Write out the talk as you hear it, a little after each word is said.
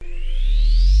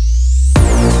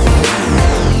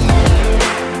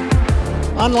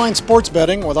Online sports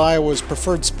betting with Iowa's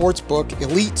preferred sportsbook,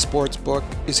 Elite Sportsbook,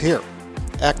 is here.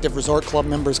 Active Resort Club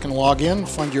members can log in,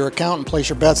 fund your account, and place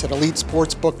your bets at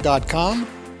elitesportsbook.com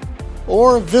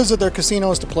or visit their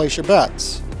casinos to place your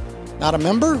bets. Not a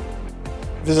member?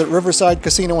 Visit Riverside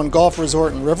Casino and Golf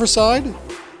Resort in Riverside,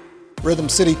 Rhythm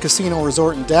City Casino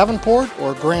Resort in Davenport,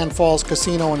 or Grand Falls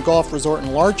Casino and Golf Resort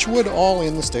in Larchwood, all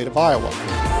in the state of Iowa.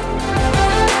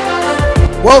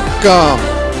 Welcome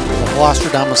to the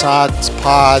Nostradamus Odds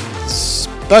Pod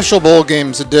Special Bowl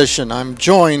Games Edition. I'm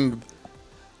joined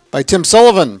by Tim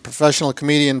Sullivan, professional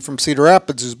comedian from Cedar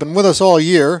Rapids, who's been with us all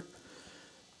year,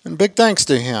 and big thanks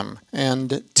to him.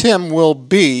 And Tim will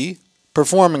be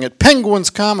performing at Penguins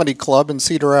Comedy Club in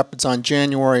Cedar Rapids on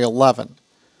January 11.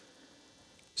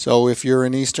 So if you're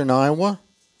in eastern Iowa,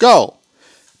 go.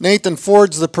 Nathan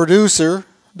Ford's the producer,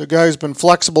 the guy who's been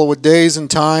flexible with days and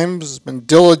times, has been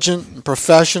diligent and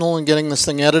professional in getting this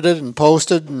thing edited and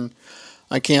posted, and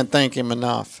I can't thank him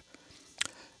enough.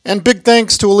 And big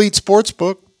thanks to Elite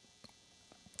Sportsbook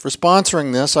for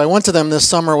sponsoring this. I went to them this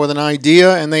summer with an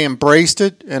idea, and they embraced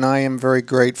it, and I am very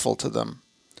grateful to them.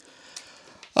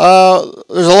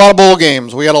 There's a lot of bowl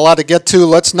games. We got a lot to get to.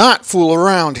 Let's not fool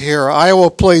around here. Iowa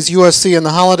plays USC in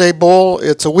the Holiday Bowl.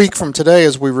 It's a week from today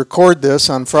as we record this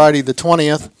on Friday the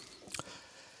 20th.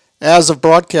 As of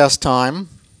broadcast time,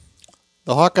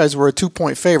 the Hawkeyes were a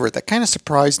 2-point favorite. That kind of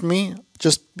surprised me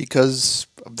just because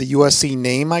of the USC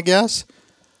name, I guess.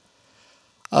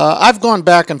 I've gone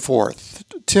back and forth.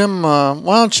 Tim, why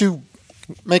don't you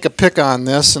make a pick on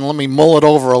this and let me mull it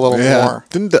over a little more.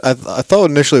 I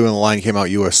thought initially when the line came out,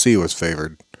 USC was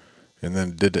favored, and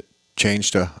then did it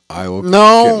change to Iowa?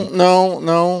 No.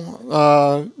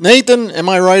 Nathan, am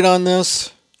I right on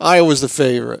this? Iowa's the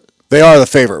favorite. They are the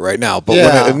favorite right now, but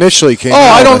when it initially came out,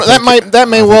 I don't. That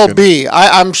may well be.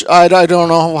 I don't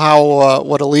know how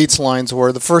what Elite's lines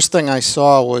were. The first thing I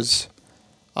saw was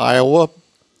Iowa.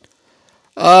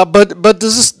 But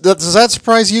does that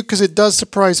surprise you? Because it does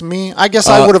surprise me. I guess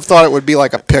I would have thought it would be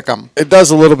like a pick'em. It does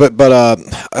a little bit, but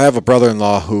I have a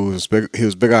brother-in-law who's big. He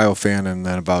was a big Iowa fan, and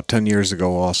then about 10 years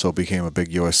ago also became a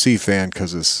big USC fan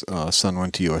because his son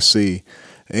went to USC,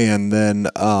 and then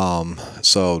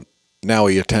so now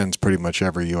he attends pretty much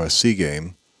every USC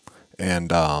game,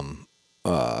 and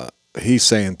he's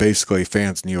saying basically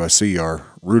fans in USC are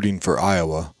rooting for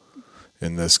Iowa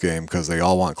in this game because they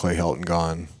all want Clay Helton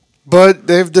gone. But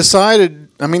they've decided.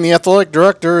 I mean, the athletic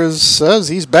director says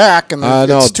he's back, and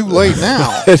it's too late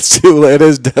now. It's too late. It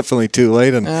is definitely too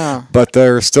late, but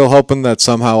they're still hoping that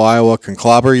somehow Iowa can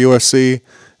clobber USC,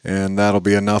 and that'll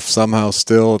be enough somehow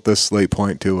still at this late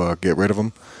point to get rid of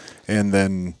them. And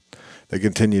then they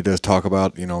continue to talk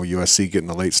about USC getting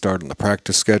a late start in the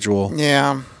practice schedule.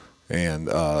 Yeah, and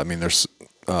I mean there's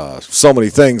so many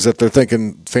things that they're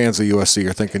thinking. Fans of USC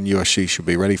are thinking USC should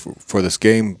be ready for this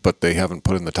game, but they haven't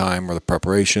put in the time or the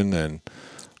preparation and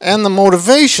the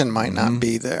motivation might not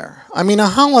be there. I mean, a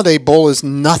Holiday Bowl is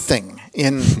nothing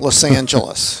in Los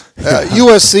Angeles.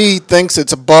 USC thinks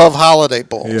it's above Holiday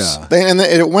Bowls. Yeah,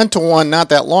 it went to one not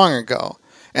that long ago,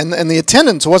 and the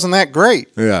attendance wasn't that great.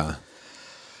 Yeah,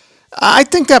 I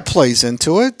think that plays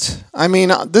into it. I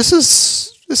mean, this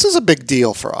is a big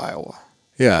deal for Iowa.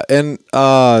 Yeah, and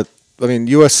I mean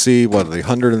USC, what are they,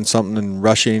 100 and something in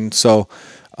rushing? So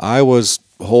Iowa's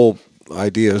whole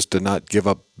idea is to not give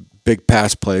up big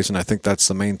pass plays, and I think that's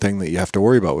the main thing that you have to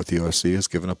worry about with USC is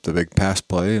giving up the big pass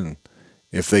play. And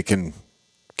if they can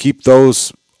keep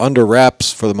those under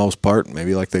wraps for the most part,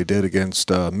 maybe like they did against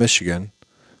Michigan,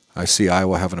 I see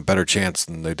Iowa having a better chance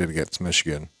than they did against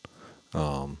Michigan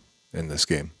in this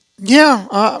game.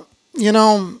 Yeah,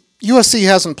 USC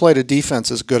hasn't played a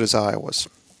defense as good as Iowa's.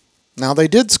 Now, they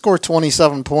did score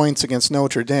 27 points against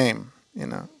Notre Dame.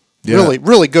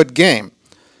 Really good game.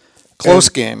 Close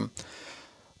game.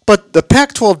 But the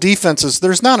Pac-12 defenses,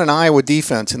 there's not an Iowa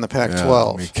defense in the Pac-12.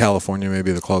 Yeah, I mean, California may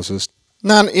be the closest.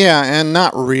 And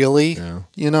not really, On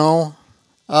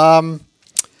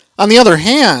the other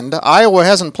hand, Iowa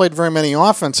hasn't played very many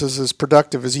offenses as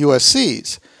productive as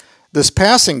USC's. This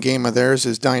passing game of theirs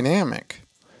is dynamic.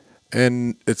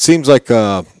 And it seems like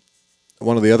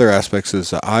one of the other aspects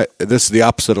is this is the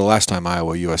opposite of last time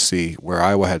Iowa USC, where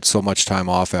Iowa had so much time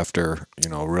off after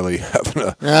really having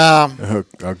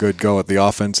a good go at the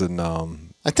offense, and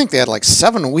I think they had like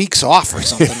 7 weeks off or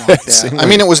something like that. I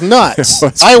mean, it was nuts.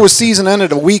 Iowa's season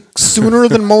ended a week sooner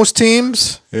than most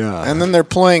teams. Yeah. And then they're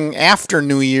playing after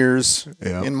New Year's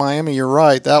in Miami. You're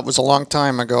right. That was a long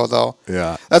time ago, though.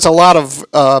 Yeah. That's a lot of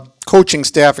coaching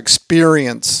staff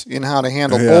experience in how to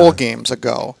handle bowl games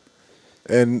ago.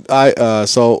 And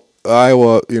so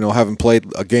Iowa, having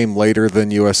played a game later than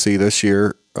USC this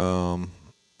year,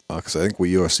 because I think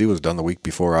USC was done the week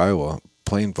before Iowa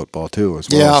playing football too as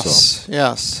well.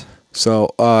 Yes.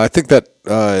 So I think that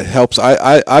helps.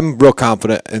 I'm real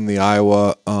confident in the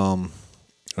Iowa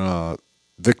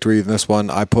victory in this one.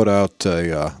 I put out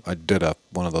I did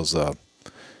one of those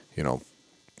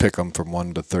pick them from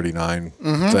 1 to 39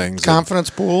 things.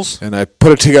 Confidence pools. And I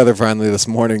put it together finally this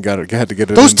morning. Had to get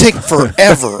it. Those take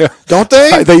forever, don't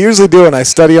they? They usually do, and I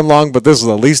study them long. But this is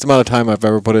the least amount of time I've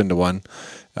ever put into one.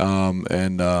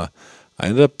 I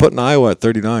ended up putting Iowa at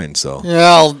 39. So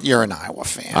well, you're an Iowa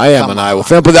fan. I am an Iowa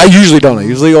fan, but I usually don't. I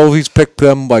usually always pick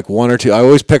them like 1 or 2. I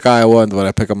always pick Iowa, and when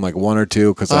I pick them like 1 or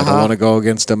 2 because I don't want to go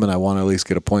against them, and I want to at least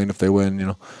get a point if they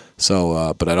win.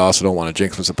 So, but I also don't want to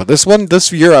jinx myself. But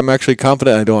this year, I'm actually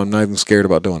confident. I'm not even scared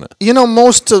about doing it.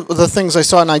 Most of the things I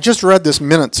saw, and I just read this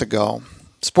minutes ago.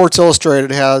 Sports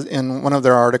Illustrated has, in one of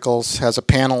their articles, has a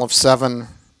panel of 7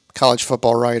 college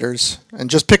football writers, and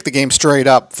just pick the game straight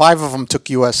up. 5 of them took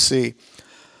USC.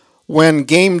 When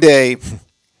game day,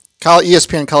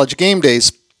 ESPN College Game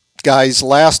Days guys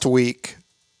last week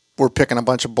were picking a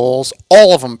bunch of bowls,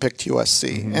 all of them picked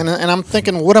USC. And I'm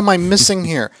thinking, what am I missing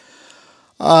here?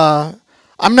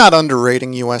 I'm not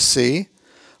underrating USC,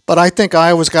 but I think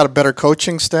Iowa's got a better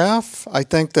coaching staff. I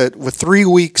think that with 3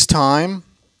 weeks' time,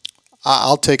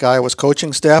 I'll take Iowa's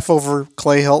coaching staff over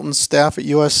Clay Helton's staff at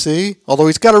USC, although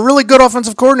he's got a really good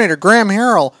offensive coordinator. Graham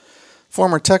Harrell,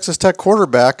 former Texas Tech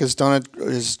quarterback, has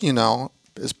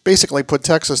basically put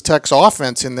Texas Tech's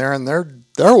offense in there, and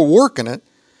they're working it.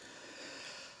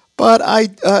 But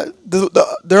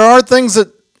there are things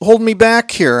that hold me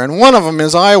back here, and one of them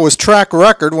is Iowa's track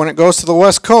record when it goes to the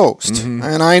West Coast.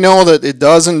 And I know that it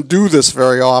doesn't do this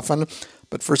very often,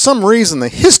 but for some reason the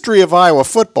history of Iowa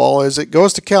football is it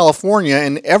goes to California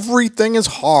and everything is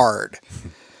hard.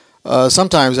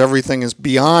 Sometimes everything is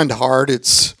beyond hard.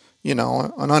 It's, an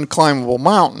unclimbable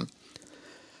mountain.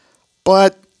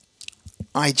 But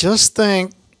I just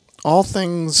think, all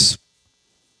things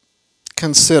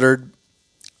considered,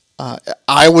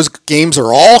 Iowa's games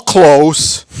are all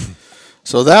close,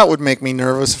 so that would make me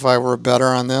nervous if I were a bettor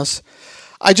on this.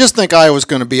 I just think Iowa's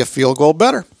going to be a field goal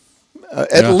better,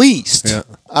 at least.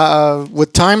 Yeah.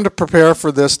 With time to prepare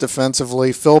for this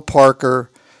defensively, Phil Parker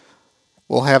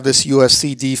will have this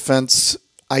USC defense,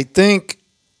 I think,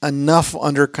 enough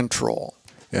under control.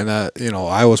 And,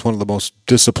 Iowa's one of the most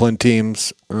disciplined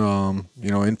teams,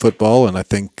 in football, and I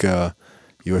think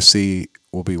USC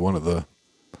will be one of the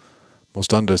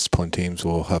most undisciplined teams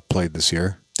we'll have played this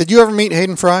year. Did you ever meet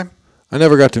Hayden Fry? I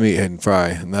never got to meet Hayden Fry,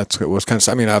 and it was kind of.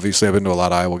 I mean, obviously, I've been to a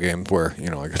lot of Iowa games where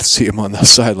I got to see him on the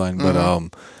sideline. But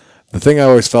the thing I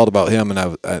always felt about him,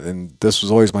 and this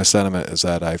was always my sentiment, is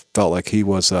that I felt like he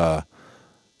was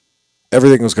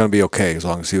everything was going to be okay as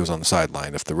long as he was on the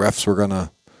sideline. If the refs were going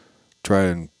to try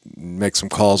and make some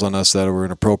calls on us that were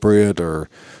inappropriate or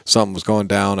something was going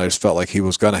down, I just felt like he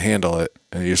was going to handle it,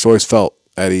 and he just always felt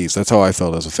at ease. That's how I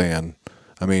felt as a fan.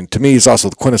 I mean, to me, he's also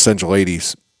the quintessential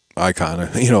 80s icon,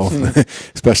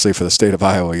 especially for the state of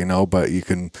Iowa, but you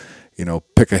can,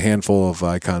 pick a handful of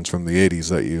icons from the 80s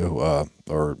that you,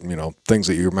 things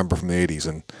that you remember from the 80s.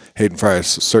 And Hayden Fry is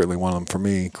certainly one of them for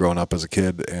me growing up as a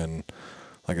kid. And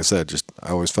like I said, I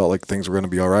always felt like things were going to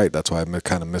be all right. That's why I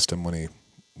kind of missed him when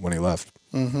he left.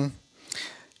 Mm-hmm.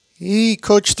 He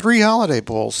coached 3 Holiday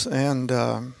Bowls, and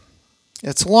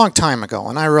it's a long time ago.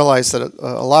 And I realize that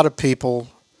a lot of people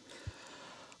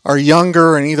are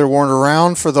younger and either weren't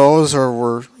around for those or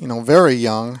were, very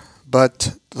young.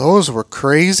 But those were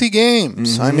crazy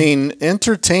games. Mm-hmm. I mean,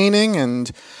 entertaining,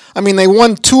 and they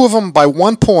won 2 of them by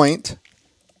 1 point,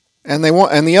 and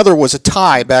the other was a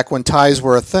tie back when ties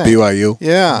were a thing. BYU.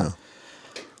 Yeah.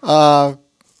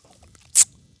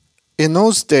 In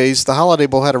those days, the Holiday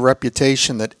Bowl had a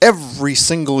reputation that every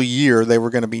single year they were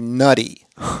going to be nutty.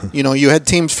 You had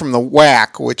teams from the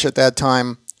WAC, which at that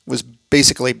time was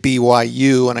basically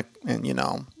BYU and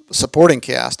a supporting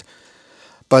cast.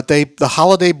 But the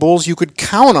Holiday Bowls you could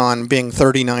count on being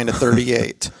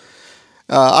 39-38.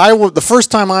 The first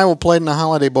time Iowa played in the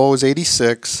Holiday Bowl was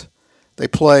 '86. They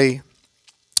play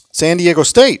San Diego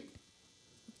State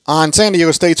on San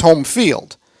Diego State's home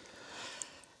field.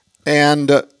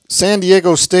 And San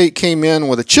Diego State came in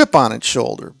with a chip on its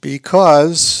shoulder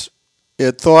because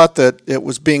it thought that it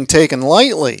was being taken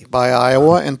lightly by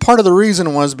Iowa, and part of the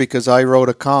reason was because I wrote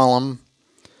a column.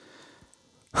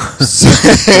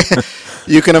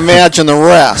 You can imagine the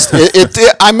rest.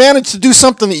 I managed to do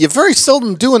something that you very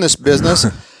seldom do in this business.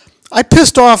 I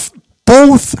pissed off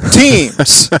both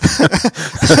teams.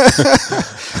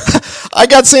 I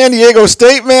got San Diego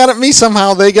State mad at me.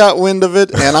 Somehow they got wind of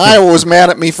it, and Iowa was mad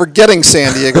at me for getting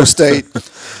San Diego State.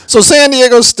 So San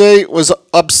Diego State was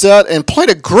upset and played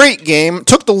a great game,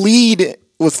 took the lead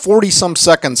with 40-some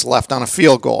seconds left on a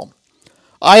field goal.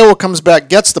 Iowa comes back,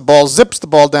 gets the ball, zips the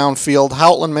ball downfield.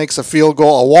 Houtland makes a field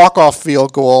goal, a walk-off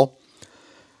field goal.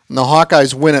 And the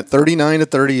Hawkeyes win it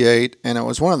 39-38, and it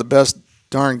was one of the best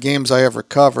darn games I ever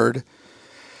covered.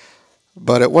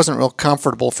 But it wasn't real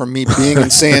comfortable for me being in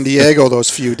San Diego those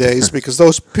few days because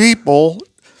those people,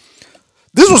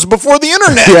 this was before the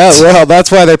internet. Yeah, well,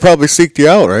 that's why they probably seeked you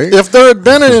out, right? If there had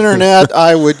been an internet,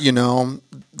 I would,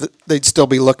 they'd still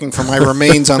be looking for my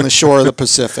remains on the shore of the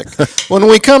Pacific. When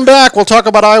we come back, we'll talk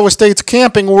about Iowa State's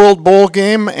Camping World Bowl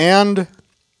game and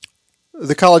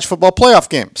the college football playoff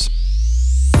games.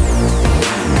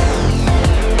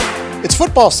 It's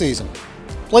football season.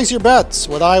 Place your bets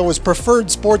with Iowa's preferred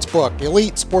sportsbook,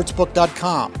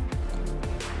 EliteSportsbook.com.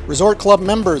 Resort Club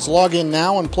members log in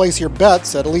now and place your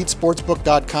bets at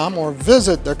EliteSportsbook.com or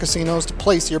visit their casinos to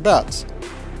place your bets.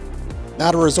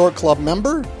 Not a Resort Club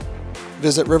member?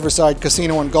 Visit Riverside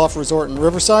Casino and Golf Resort in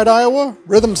Riverside, Iowa,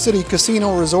 Rhythm City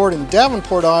Casino Resort in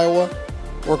Davenport, Iowa,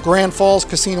 or Grand Falls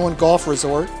Casino and Golf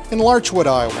Resort in Larchwood,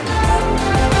 Iowa.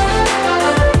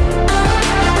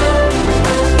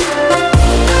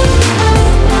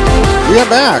 We are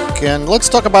back, and let's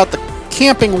talk about the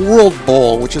Camping World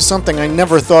Bowl, which is something I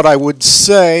never thought I would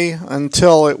say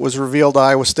until it was revealed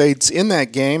Iowa State's in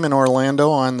that game in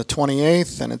Orlando on the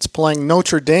 28th, and it's playing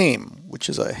Notre Dame, which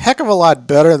is a heck of a lot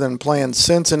better than playing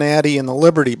Cincinnati in the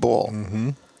Liberty Bowl.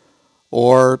 Mm-hmm.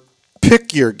 Or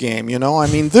pick your game, I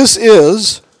mean,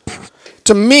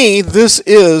 to me, this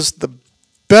is the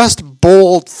best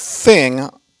bowl thing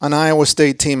an Iowa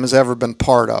State team has ever been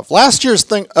part of. Last year's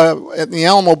thing at the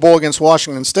Alamo Bowl against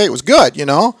Washington State was good,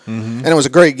 and it was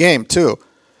a great game too.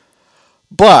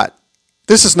 But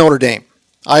this is Notre Dame.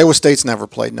 Iowa State's never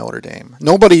played Notre Dame.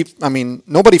 Nobody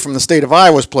from the state of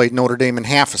Iowa's played Notre Dame in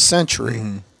half a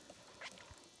century.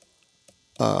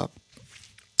 Mm-hmm.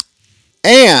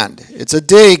 And it's a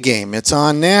day game. It's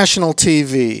on national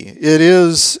TV.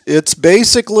 It's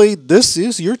basically, this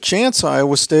is your chance,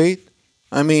 Iowa State.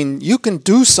 I mean, you can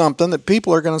do something that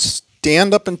people are going to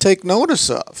stand up and take notice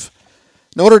of.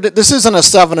 This isn't a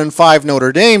 7-5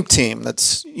 Notre Dame team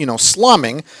that's,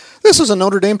 slumming. This is a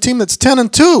Notre Dame team that's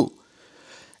 10-2.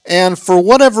 And for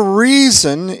whatever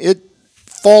reason, it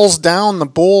falls down the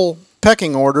bowl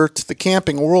pecking order to the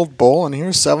Camping World Bowl, and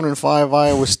here's 7-5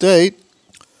 Iowa State.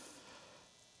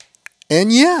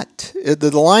 And yet,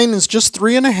 the line is just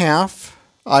 3.5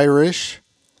 Irish.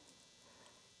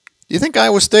 Do you think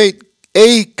Iowa State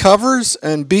A, covers,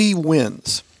 and B,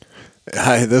 wins?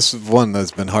 This is one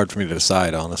that's been hard for me to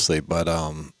decide, honestly. But,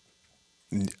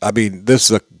 this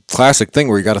is a classic thing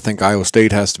where you got to think Iowa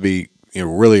State has to be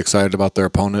really excited about their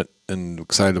opponent and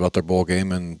excited about their bowl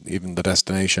game and even the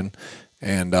destination.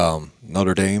 And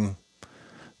Notre Dame,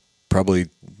 probably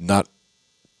not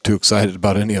too excited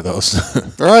about any of those.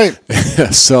 Right.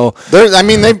 So,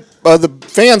 the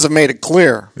fans have made it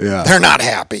clear. Yeah. They're not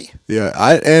happy.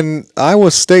 Yeah, and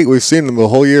Iowa State, we've seen them the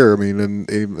whole year. I mean,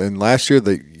 and last year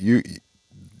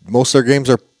most of their games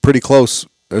are pretty close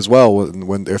as well.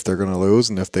 When if they're going to lose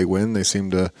and if they win, they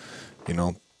seem to,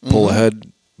 pull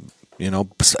ahead. And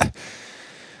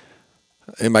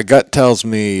my gut tells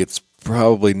me it's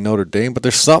probably Notre Dame, but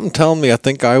there's something telling me I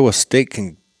think Iowa State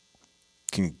can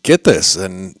get this,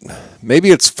 and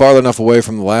maybe it's farther enough away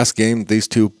from the last game these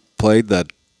two played that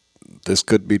this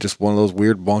could be just one of those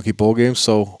weird wonky bowl games.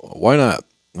 So why not?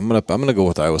 I'm gonna go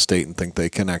with Iowa State and think they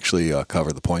can actually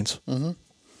cover the points. Mm-hmm.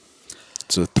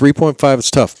 So 3.5 is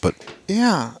tough, but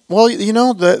yeah. Well,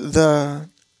 the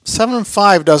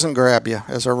 7-5 doesn't grab you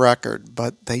as a record,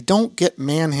 but they don't get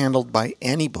manhandled by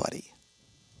anybody.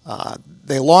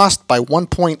 They lost by 1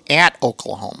 point at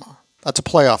Oklahoma. That's a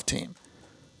playoff team.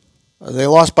 They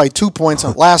lost by 2 points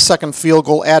on last-second field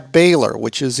goal at Baylor,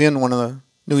 which is in one of the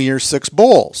New Year's Six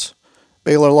bowls.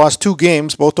 Baylor lost 2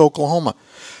 games, both to Oklahoma.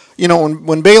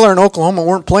 When Baylor and Oklahoma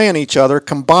weren't playing each other,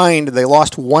 combined, they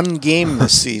lost 1 game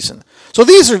this season. So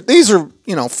these are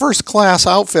first-class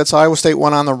outfits. Iowa State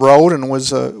went on the road and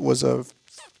was a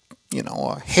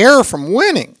hair from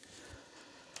winning.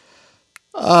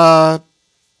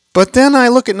 But then I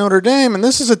look at Notre Dame, and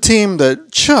this is a team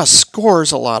that just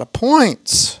scores a lot of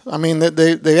points. I mean,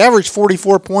 they averaged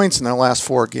 44 points in their last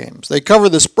 4 games. They covered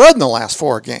the spread in the last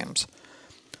 4 games.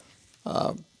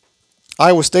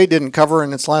 Iowa State didn't cover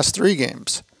in its last 3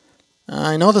 games.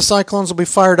 I know the Cyclones will be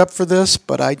fired up for this,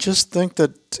 but I just think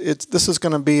that this is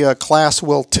going to be a class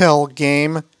will tell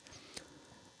game,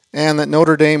 and that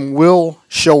Notre Dame will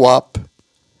show up.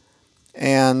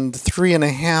 And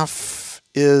 3.5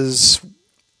 is,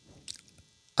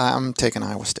 I'm taking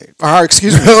Iowa State.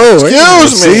 Excuse me. Oh,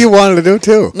 Excuse me. See, you wanted to do it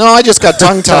too. No, I just got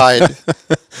tongue-tied.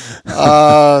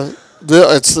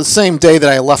 It's the same day that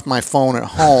I left my phone at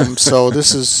home, so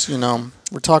this is,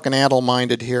 we're talking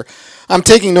adult-minded here. I'm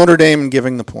taking Notre Dame and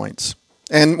giving the points,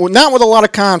 and not with a lot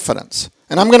of confidence.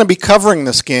 And I'm going to be covering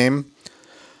this game,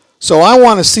 so I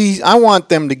want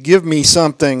them to give me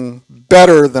something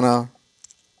better than a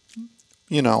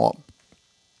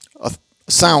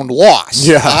sound loss.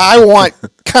 Yeah. I want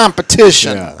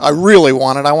competition. Yeah. I really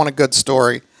want it. I want a good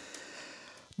story.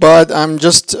 But I'm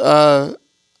just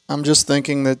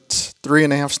thinking that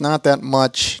 3.5's not that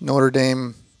much. Notre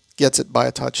Dame gets it by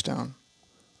a touchdown.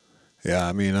 Yeah,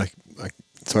 I mean,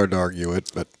 it's hard to argue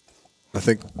it, but I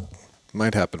think it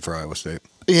might happen for Iowa State.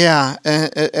 Yeah,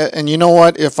 and you know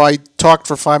what? If I talked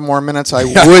for 5 more minutes, I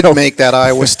would make that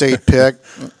Iowa State pick.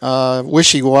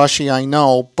 Wishy-washy, I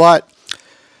know, but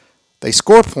they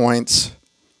score points.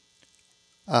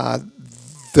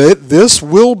 This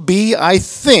will be, I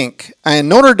think, and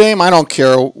Notre Dame, I don't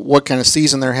care what kind of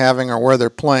season they're having or where they're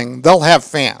playing, they'll have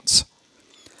fans.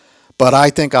 But I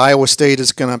think Iowa State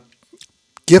is going to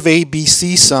give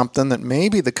ABC something that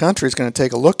maybe the country is going to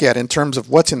take a look at in terms of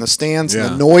what's in the stands, and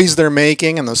the noise they're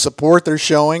making, and the support they're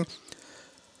showing.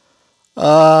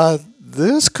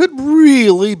 This could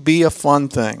really be a fun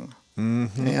thing.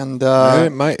 Mm-hmm. And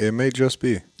it may just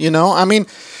be.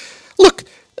 Look,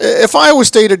 if Iowa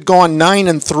State had gone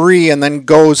 9-3 and then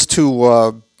goes to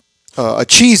a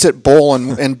Cheez-It Bowl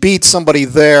and beat somebody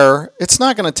there, it's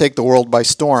not going to take the world by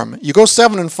storm. You go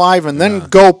 7-5 and then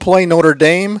go play Notre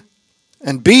Dame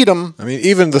and beat them. I mean,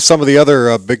 even some of the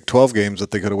other Big 12 games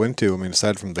that they could have went to. I mean,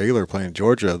 aside from Baylor playing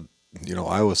Georgia,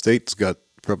 Iowa State's got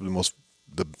probably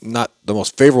not the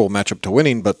most favorable matchup to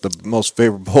winning, but the most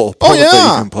favorable opponent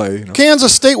that you can play.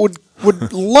 Kansas State would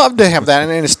love to have that,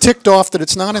 and it's ticked off that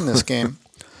it's not in this game.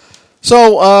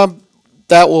 So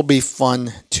that will be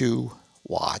fun to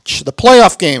watch. The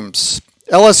playoff games.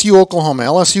 LSU, Oklahoma.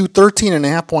 LSU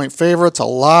 13.5-point favorites. A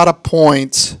lot of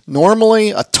points.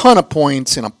 Normally, a ton of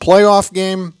points in a playoff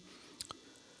game.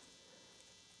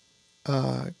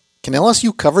 Can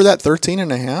LSU cover that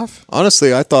 13.5?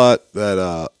 Honestly, I thought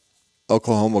that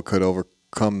Oklahoma could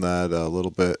overcome that a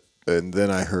little bit. And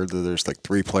then I heard that there's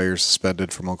 3 players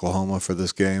suspended from Oklahoma for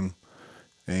this game.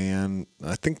 And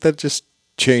I think that just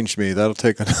changed me. That'll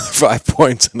take another 5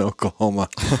 points, and Oklahoma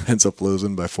ends up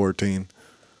losing by 14.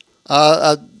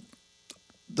 The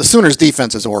Sooners'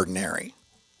 defense is ordinary.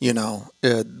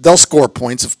 They'll score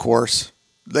points, of course.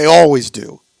 They always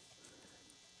do.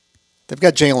 They've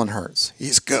got Jalen Hurts.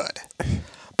 He's good.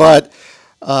 But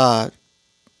how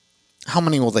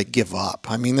many will they give up?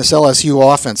 I mean, this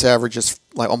LSU offense averages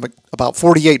about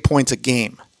 48 points a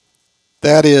game.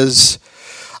 That is,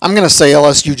 I'm going to say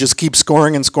LSU just keeps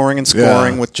scoring and scoring and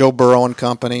scoring with Joe Burrow and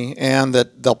company, and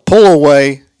that they'll pull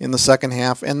away in the second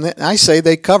half. And I say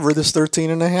they cover this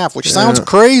 13.5, which sounds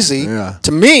crazy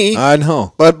to me. I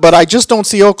know. But I just don't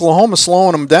see Oklahoma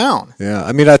slowing them down. Yeah,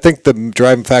 I mean, I think the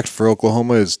driving factor for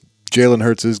Oklahoma is Jalen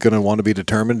Hurts is going to want to be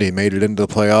determined. He made it into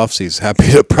the playoffs. He's happy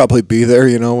to probably be there,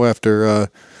 after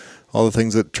all the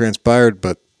things that transpired.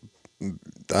 But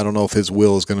I don't know if his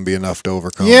will is going to be enough to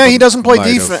overcome. Yeah, he doesn't play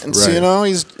defense. Right.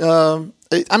 He's.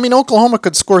 Oklahoma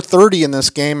could score 30 in this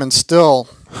game, and still,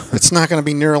 it's not going to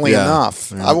be nearly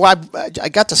enough. Yeah. I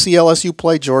got to see LSU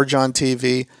play Georgia on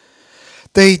TV.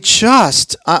 They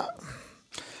just that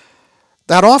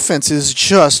offense is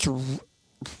just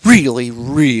really,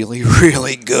 really,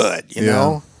 really good. You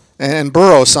know, and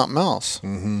Burrow's something else.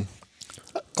 Mm-hmm.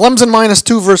 Clemson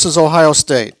 -2 versus Ohio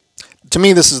State. To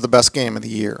me, this is the best game of the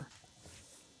year.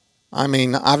 I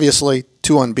mean, obviously,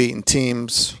 2 unbeaten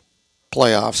teams,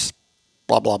 playoffs,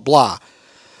 blah, blah, blah.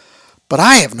 But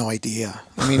I have no idea.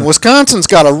 I mean, Wisconsin's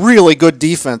got a really good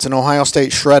defense, and Ohio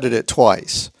State shredded it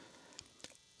twice.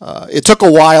 It took a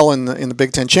while in the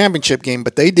Big Ten championship game,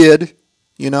 but they did,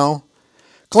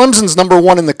 Clemson's number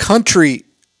 1 in the country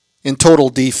in total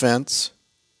defense,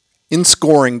 in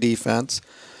scoring defense.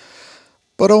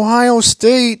 But Ohio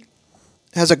State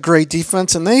has a great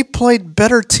defense, and they played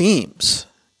better teams.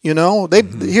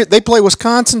 They play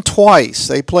Wisconsin twice.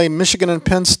 They play Michigan and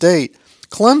Penn State.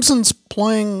 Clemson's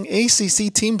playing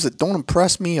ACC teams that don't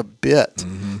impress me a bit.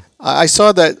 Mm-hmm. I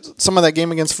saw some of that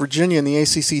game against Virginia in the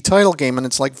ACC title game, and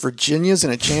it's like Virginia's in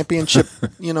a championship,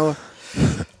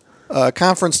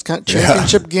 conference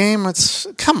championship game. It's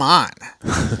come on.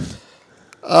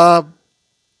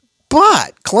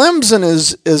 But Clemson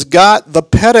is got the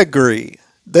pedigree.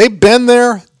 They've been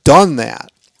there, done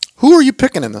that. Who are you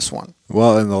picking in this one?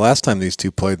 Well, and the last time these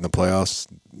two played in the playoffs,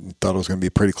 thought it was going to be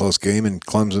a pretty close game, and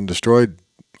Clemson destroyed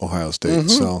Ohio State. Mm-hmm.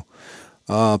 So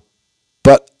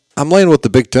But I'm laying with the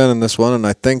Big Ten in this one, and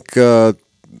I think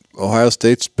Ohio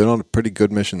State's been on a pretty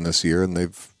good mission this year, and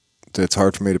it's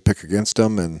hard for me to pick against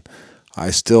them, and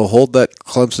I still hold that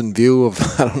Clemson view of,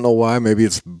 I don't know why, maybe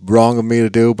it's wrong of me to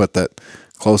do, but that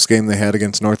close game they had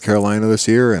against North Carolina this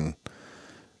year, and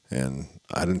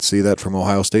I didn't see that from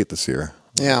Ohio State this year.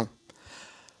 Yeah.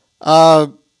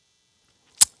 I'm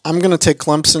going to take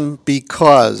Clemson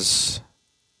because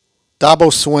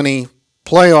Dabo Swinney,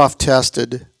 playoff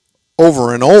tested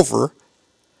over and over,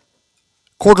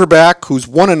 quarterback who's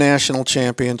won a national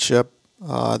championship.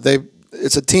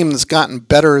 It's a team that's gotten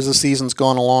better as the season's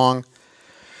gone along,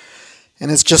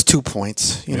 and it's just 2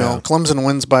 points. You know, Clemson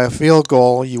wins by a field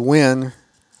goal, you win.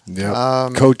 Yeah,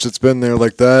 coach that's been there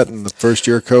like that, and the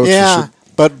first-year coach. Yeah,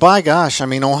 but by gosh, I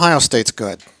mean, Ohio State's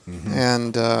good,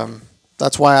 and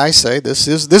that's why I say this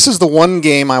is the one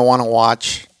game I want to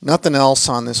watch. Nothing else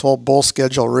on this whole bowl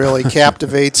schedule really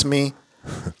captivates me.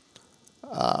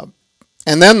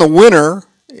 And then the winner,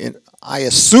 I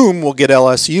assume, will get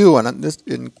LSU, and this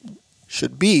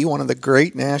should be one of the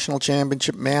great national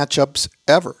championship matchups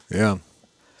ever. Yeah.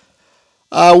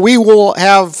 We will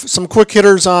have some quick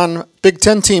hitters on Big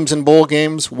Ten teams in bowl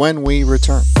games when we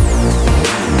return.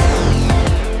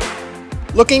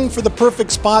 Looking for the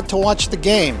perfect spot to watch the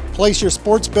game, place your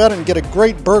sports bet, and get a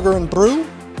great burger and brew?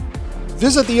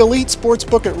 Visit the Elite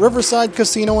Sportsbook at Riverside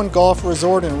Casino and Golf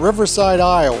Resort in Riverside,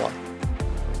 Iowa.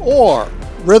 Or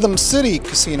Rhythm City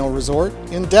Casino Resort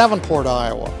in Davenport,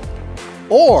 Iowa.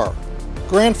 Or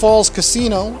Grand Falls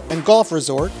Casino and Golf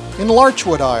Resort in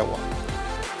Larchwood, Iowa.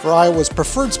 For Iowa's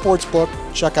preferred sportsbook,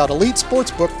 check out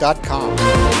EliteSportsbook.com.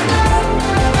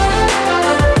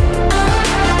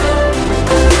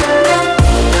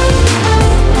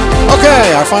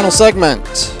 Okay, our final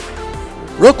segment.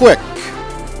 Real quick.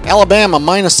 Alabama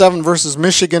 -7 versus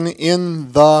Michigan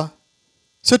in the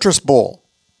Citrus Bowl.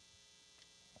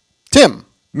 Tim.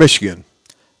 Michigan.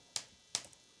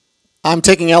 I'm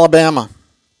taking Alabama.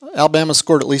 Alabama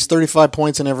scored at least 35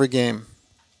 points in every game.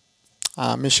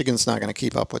 Michigan's not going to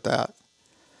keep up with that.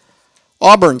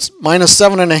 Auburn's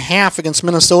 -7.5 against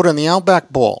Minnesota in the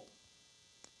Outback Bowl.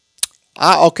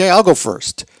 Okay, I'll go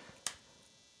first.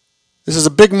 This is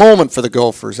a big moment for the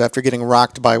Gophers after getting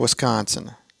rocked by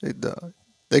Wisconsin.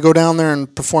 They go down there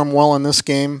and perform well in this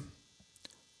game.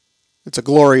 It's a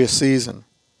glorious season.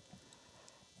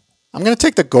 I'm going to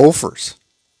take the Gophers.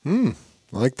 I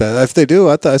like that. If they do,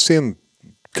 I see them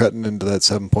cutting into that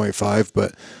 7.5,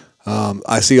 but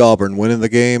I see Auburn winning the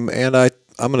game, and I'm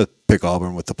going to pick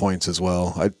Auburn with the points as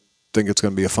well. I think it's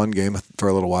going to be a fun game for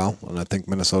a little while, and I think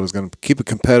Minnesota's going to keep it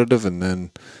competitive, and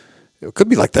then it could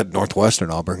be like that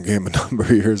Northwestern Auburn game a number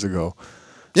of years ago.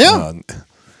 Yeah.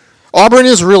 Auburn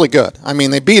is really good. I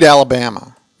mean, they beat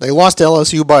Alabama. They lost to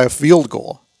LSU by a field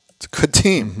goal. It's a good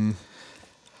team.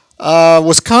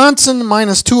 Wisconsin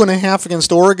 -2.5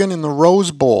 against Oregon in the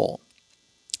Rose Bowl.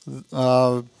 It's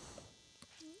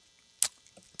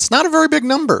not a very big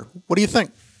number. What do you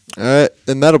think?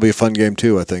 And that'll be a fun game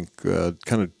too. I think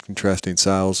kind of contrasting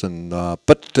styles,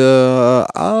 but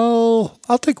I'll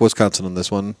take Wisconsin on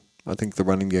this one. I think the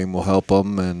running game will help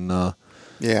them, and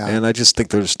I just think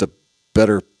they're just a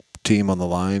better team on the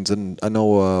lines. And I know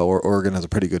Oregon has a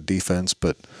pretty good defense,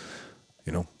 but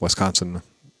Wisconsin.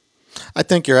 I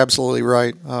think you're absolutely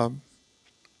right.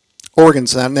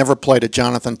 Oregon's never played a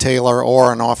Jonathan Taylor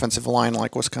or an offensive line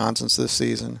like Wisconsin's this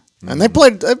season, and they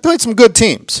played some good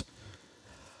teams.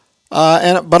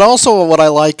 But also what I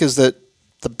like is that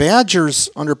the Badgers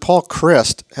under Paul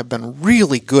Chryst have been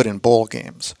really good in bowl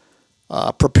games.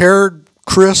 Prepared,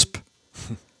 crisp.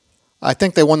 I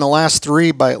think they won the last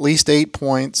 3 by at least 8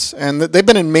 points, and they've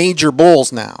been in major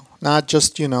bowls now, not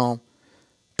just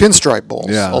pinstripe bowls.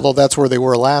 Yeah. Although that's where they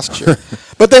were last year.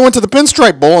 But they went to the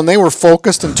pinstripe bowl and they were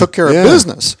focused and took care of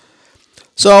business.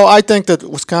 So I think that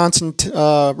Wisconsin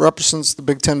represents the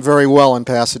Big Ten very well in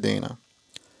Pasadena.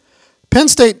 Penn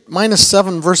State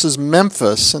 -7 versus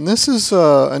Memphis, and this is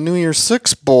a New Year's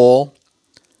Six bowl.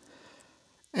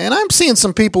 And I'm seeing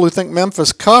some people who think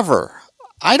Memphis cover.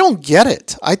 I don't get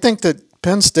it. I think that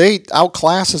Penn State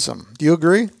outclasses them. Do you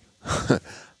agree?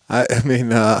 I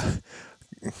mean, I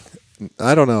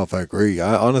don't know if I agree.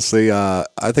 Honestly, I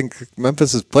think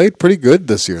Memphis has played pretty good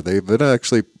this year. They've been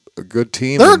actually a good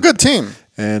team. They're a good team.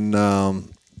 And I've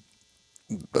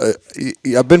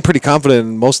been pretty confident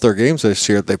in most of their games this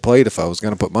year that they played if I was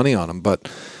going to put money on them. But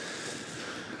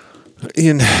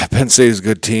Penn State is a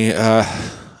good team.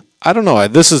 I don't know.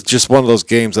 This is just one of those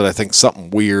games that I think something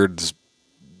weird.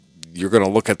 You're going to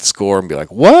look at the score and be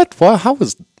like, "What?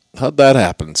 How'd that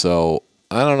happen?" So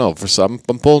I don't know. I'm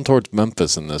pulling towards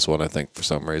Memphis in this one. I think for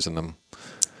some reason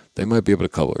they might be able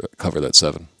to cover that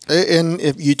 7. And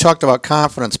if you talked about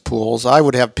confidence pools, I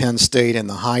would have Penn State in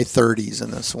the high 30s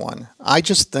in this one. I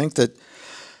just think that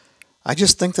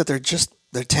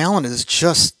their talent is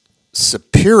just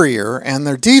superior, and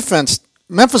their defense.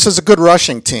 Memphis is a good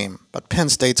rushing team, but Penn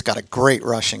State's got a great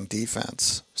rushing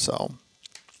defense. So,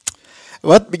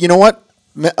 but you know what?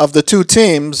 Of the two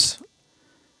teams,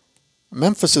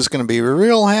 Memphis is going to be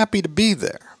real happy to be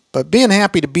there. But being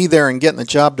happy to be there and getting the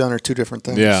job done are two different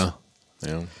things. Yeah.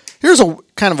 Here's a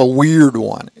kind of a weird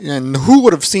one, and who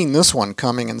would have seen this one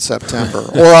coming in September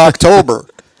or October?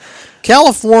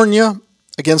 California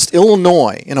against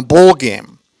Illinois in a bowl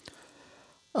game.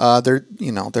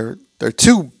 They're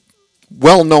two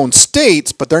well-known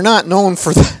states, but they're not known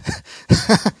for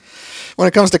the. When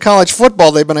it comes to college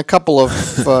football, they've been a couple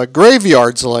of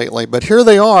graveyards lately. But here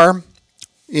they are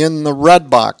in the Red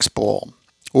Box Bowl,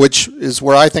 which is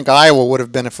where I think Iowa would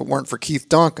have been if it weren't for Keith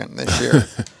Duncan this year.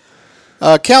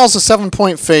 Cal's a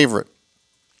 7-point favorite.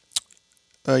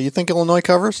 You think Illinois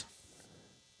covers?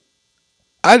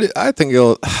 I think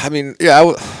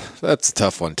that's a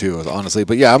tough one too, honestly.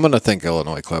 But yeah, I'm going to think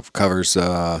Illinois covers.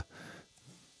 That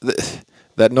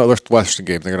Northwestern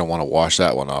game, they're going to want to wash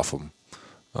that one off them.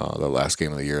 The last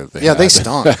game of the year. They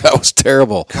stunk. That was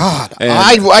terrible. God,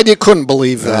 couldn't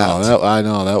believe that. No, I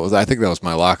know I think that was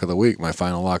my lock of the week, my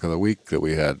final lock of the week that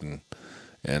we had,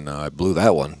 and I blew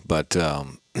that one. But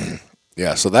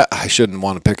yeah, so that I shouldn't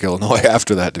want to pick Illinois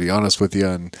after that, to be honest with you.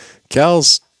 And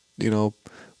Cal's,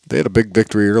 they had a big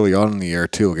victory early on in the year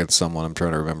too against someone. I'm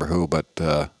trying to remember who, but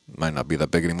might not be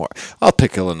that big anymore. I'll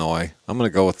pick Illinois. I'm going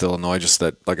to go with Illinois. Just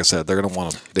that, like I said, they're going to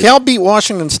want to. Cal beat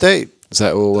Washington State. Is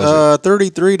that what was it?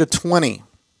 33-20.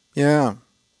 Yeah,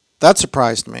 that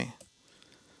surprised me.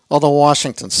 Although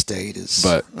Washington State is,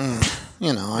 I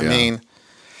mean,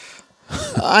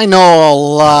 I know a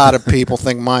lot of people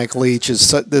think Mike Leach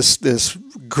is this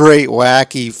great,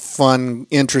 wacky, fun,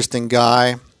 interesting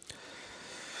guy.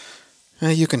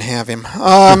 You can have him.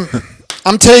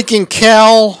 I'm taking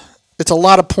Cal. It's a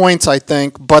lot of points, I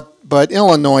think, but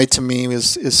Illinois to me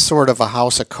is sort of a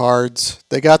house of cards.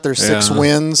 They got their 6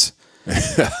 wins.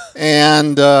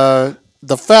 And the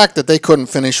fact that they couldn't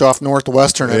finish off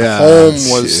Northwestern at home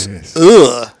was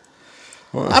ugh.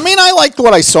 I mean, I liked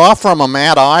what I saw from them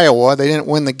at Iowa. They didn't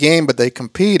win the game, but they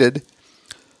competed.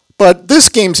 But this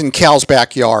game's in Cal's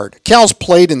backyard. Cal's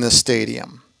played in this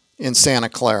stadium in Santa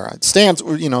Clara.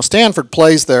 Stanford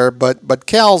plays there, but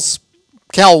Cal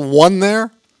won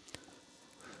there.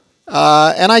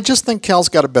 And I just think Cal's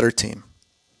got a better team.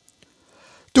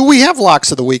 Do we have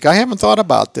locks of the week? I haven't thought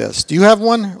about this. Do you have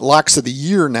one? Locks of the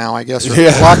year now, I guess. Or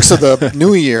locks of the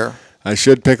new year. I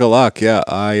should pick a lock. Yeah,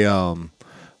 the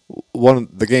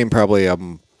game probably. I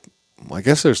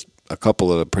guess there's a couple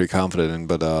that I'm pretty confident in,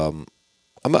 but I'm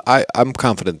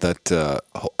confident that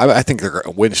I think they're going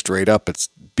to win straight up. It's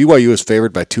BYU is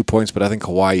favored by 2 points, but I think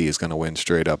Hawaii is going to win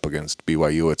straight up against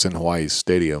BYU. It's in Hawaii's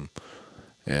stadium,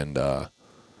 and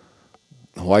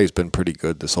Hawaii's been pretty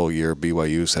good this whole year.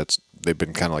 They've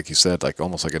been kind of like you said, like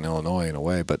almost like an Illinois in a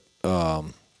way, but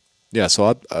yeah.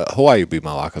 So Hawaii would be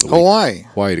my lock of the week.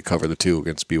 Hawaii to cover the 2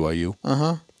 against BYU.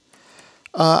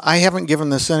 I haven't given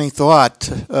this any thought.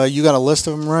 You got a list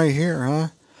of them right here,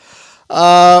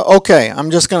 huh? Okay, I'm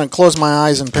just going to close my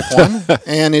eyes and pick one,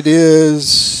 and it is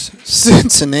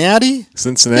Cincinnati.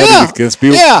 Against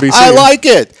BC. Yeah, I like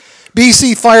it.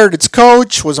 BC fired its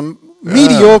coach. Was a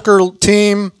mediocre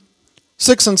team.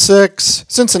 6-6.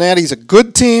 Cincinnati's a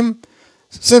good team.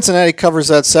 Cincinnati covers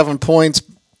that 7 points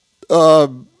by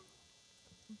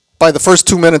the first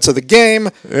 2 minutes of the game.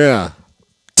 Yeah.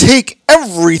 Take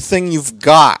everything you've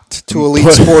got to Elite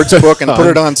Sportsbook and put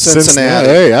it on Cincinnati.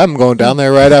 Hey, I'm going down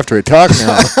there right after we talk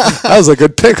now. That was a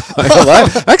good pick.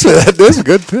 Actually, that is a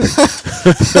good pick.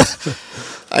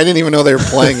 I didn't even know they were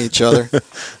playing each other.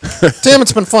 Tim,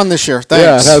 it's been fun this year. Thanks.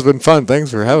 Yeah, it has been fun.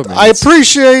 Thanks for having me. I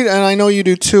appreciate, and I know you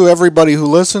do too, everybody who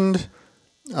listened.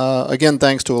 Again,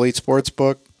 thanks to Elite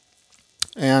Sportsbook.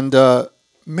 And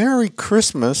Merry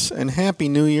Christmas and Happy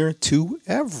New Year to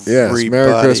everybody. Yes,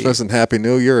 Merry Christmas and Happy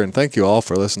New Year, and thank you all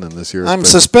for listening this year. I'm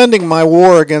suspending my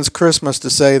war against Christmas to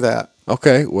say that.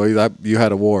 Okay, well, you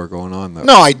had a war going on, though.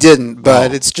 No, I didn't,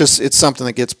 but it's something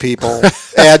that gets people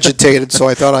agitated, so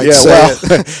I thought I'd say it.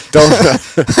 I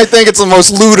think it's the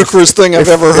most ludicrous thing I've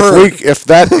ever heard.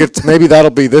 Maybe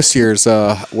that'll be this year's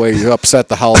way you upset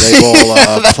the Holiday Bowl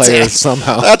players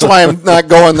somehow. That's why I'm not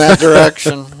going that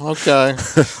direction. Okay.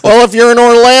 Well, if you're in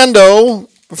Orlando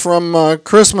from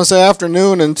Christmas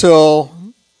afternoon until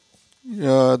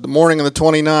the morning of the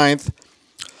 29th,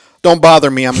 don't bother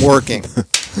me. I'm working.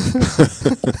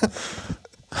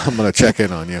 I'm going to check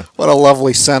in on you. What a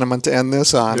lovely sentiment to end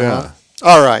this on. Yeah. Huh?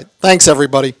 All right. Thanks,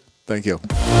 everybody. Thank you.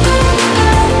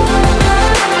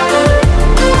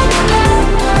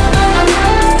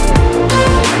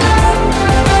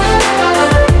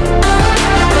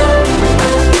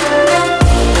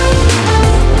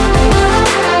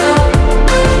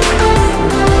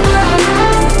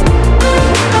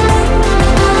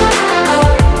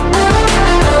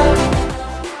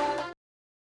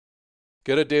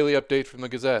 Get a daily update from the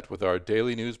Gazette with our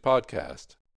daily news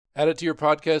podcast. Add it to your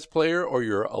podcast player or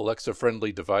your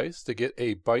Alexa-friendly device to get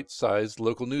a bite-sized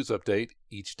local news update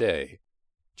each day.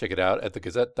 Check it out at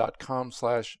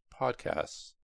thegazette.com/podcasts.